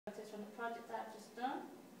showing the project I've just done.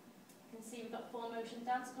 You can see we've got 4Motion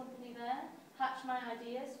Dance Company there. Hatch My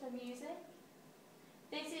Ideas for music.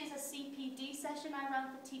 This is a CPD session I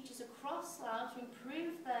ran for teachers across Slough to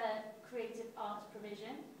improve their creative arts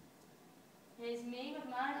provision. Here's me with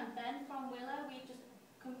mine and Ben from Willow. We just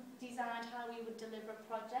designed how we would deliver a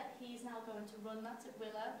project. He's now going to run that at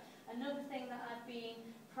Willow. Another thing that I've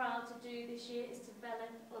been proud to do this year is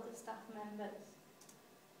develop other staff members.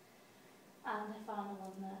 And I found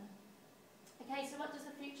one there. Okay, so what does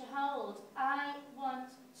the future hold? I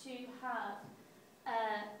want to have,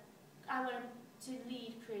 I want to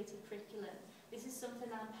lead creative curriculum. This is something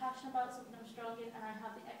I'm passionate about, something I'm strong in, and I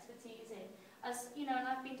have the expertise in. As you know, and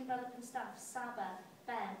I've been developing staff, Saba,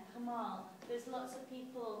 Ben, Kamal, there's lots of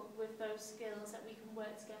people with those skills that we can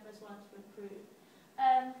work together as well to improve.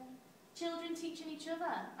 Children teaching each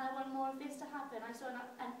other. I want more of this to happen. I saw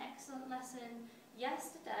an excellent lesson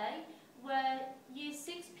yesterday where Year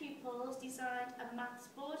 6 pupils designed a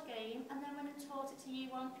maths board game and then went and taught it to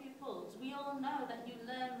Year 1 pupils. We all know that you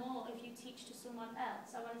learn more if you teach to someone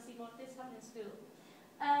else. I want to see more of this happen in school.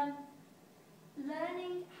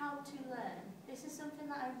 Learning how to learn. This is something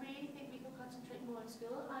that I really think we could concentrate more in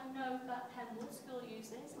school. I know that Penwood School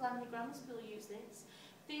use this, Langley Grammar School use this.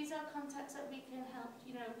 These are contacts that we can help,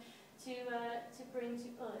 you know, to bring to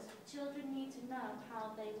us. Children need to know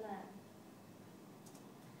how they learn.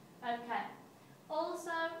 Okay.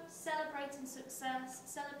 Also, celebrating success,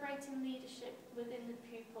 celebrating leadership within the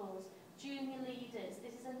pupils, junior leaders.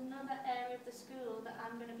 This is another area of the school that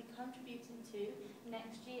I'm going to be contributing to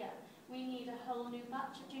next year. We need a whole new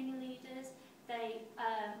batch of junior leaders. They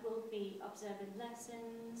will be observing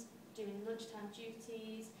lessons, doing lunchtime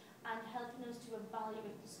duties, and helping us to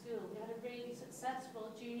evaluate the school. We had a really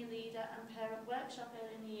successful junior leader and parent workshop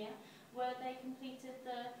earlier in the year where they completed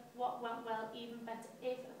the what went well, even better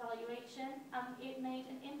if evaluation, and it made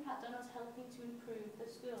an impact on us helping to improve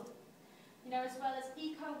the school. You know, as well as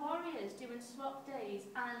eco-warriors doing swap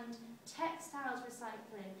days and textiles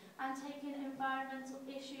recycling and taking environmental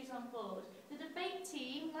issues on board. The debate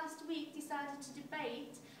team last week decided to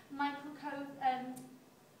debate Michael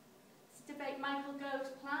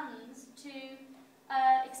Gove's plans to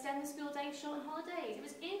extend the school day short holidays. It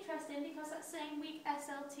was interesting because that same week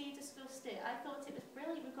SLT discussed it. I thought it was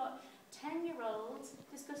brilliant. We've got 10-year-olds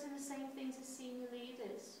discussing the same things as senior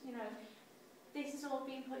leaders. You know, this is all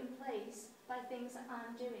being put in place by things that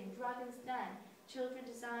I'm doing. Dragon's Den, Children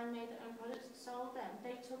Design made their own products and sold them.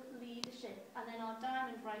 They took leadership. And then our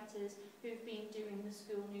Diamond writers who've been doing the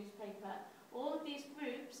school newspaper. All of these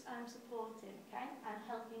groups I'm supporting, okay, and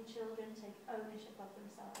helping children take ownership of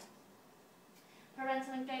themselves.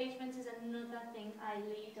 Parental engagement is another thing I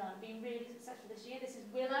lead on. Been really successful this year. This is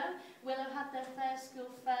Willow. Willow had their first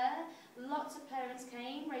school fair. Lots of parents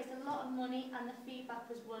came, raised a lot of money, and the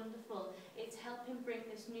feedback was wonderful. It's helping bring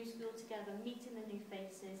this new school together, meeting the new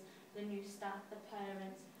faces, the new staff, the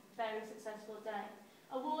parents. Very successful day.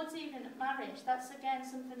 Awards evening at Marriage. That's again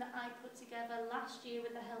something that I put together last year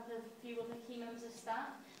with the help of a few other key members of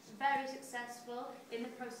staff. Very successful. In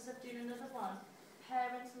the process of doing another one.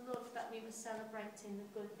 Parents loved that we were celebrating the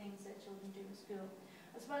good things that children do in school.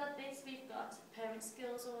 As well as this, we've got parent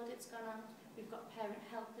skills audits going on, we've got parent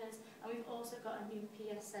helpers, and we've also got a new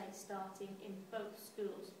PSA starting in both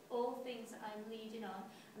schools. All things that I'm leading on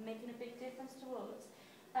and making a big difference towards.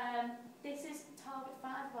 This is target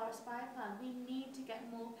 5 of our Aspire plan. We need to get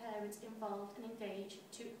more parents involved and engaged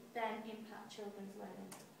to then impact children's learning.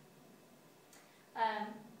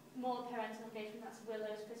 More parental engagement, that's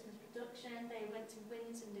Willow's Christmas production. They went to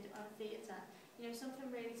Windsor and did it on theatre. You know,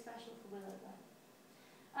 something really special for Willow there.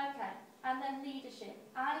 Okay, and then leadership.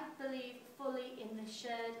 I believe fully in the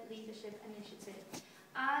shared leadership initiative.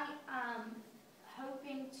 I am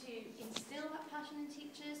hoping to instill that passion in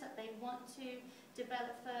teachers, that they want to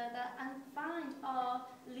develop further and find our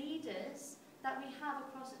leaders that we have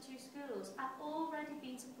across the 2 schools. I've already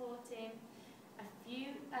been supporting a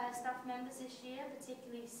few staff members this year,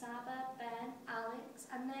 particularly Saba, Ben, Alex,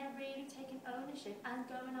 and they're really taking ownership and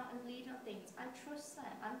going out and leading on things. I trust them.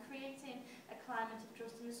 I'm creating a climate of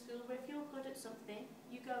trust in the school where if you're good at something,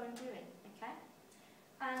 you go and do it, okay?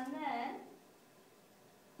 And then...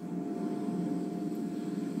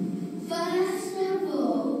 First of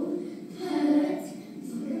all, put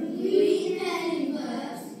 3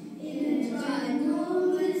 pennyworths in a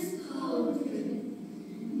ginormous cauldron.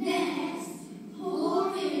 Next,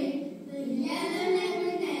 pour in the yellow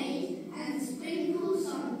lemonade and sprinkle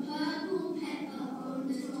some purple pepper on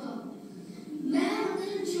the top. Melt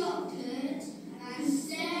the chocolate and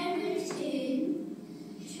stir it in.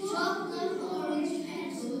 Chop the orange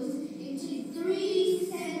petals into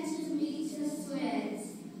 3 centimetres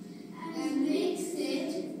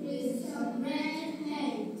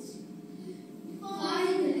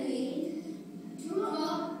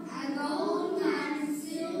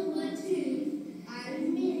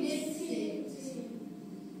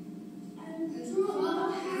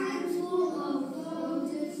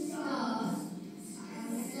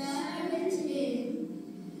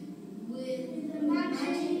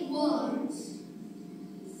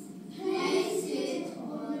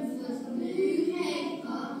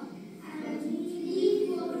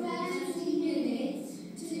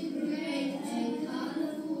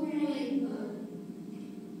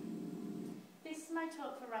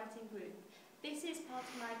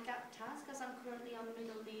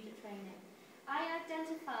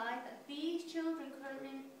identify that these children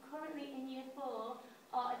currently in year 4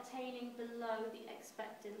 are attaining below the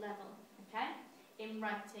expected level, okay, in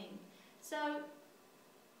writing. So,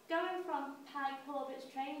 going from Pike Corbett's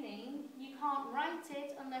training, you can't write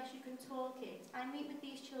it unless you can talk it. I meet with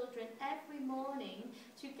these children every morning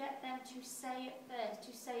to get them to say it first,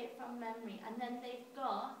 to say it from memory, and then they've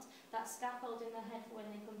got that scaffold in their head for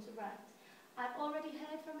when they come to write. I've already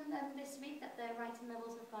heard from them this week that their writing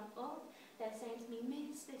levels have gone up. They're saying to me,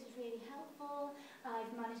 Miss, this is really helpful.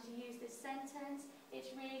 I've managed to use this sentence.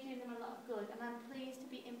 It's really doing them a lot of good, and I'm pleased to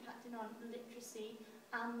be impacting on literacy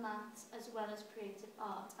and maths as well as creative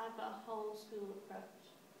art. I've got a whole school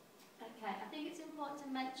approach. Okay, I think it's important to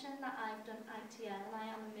mention that I've done ITL and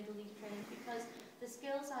I am a Middle East trainer because the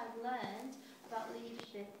skills I've learned about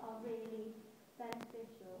leadership are really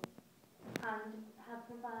beneficial and have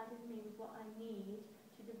provided me with what I need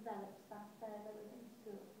to develop staff further within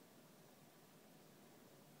school.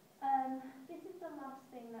 This is the last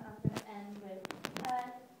thing that I'm going to end with.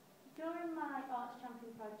 During my Arts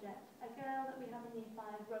Champion project, a girl that we have in Year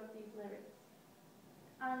 5 wrote these lyrics.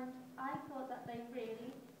 And I thought that they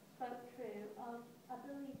really spoke true of a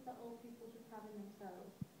belief that all people should have in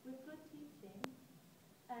themselves. With good teaching,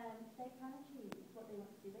 they can achieve what they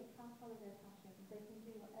want to do. They can follow their passions. They can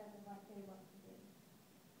do whatever they want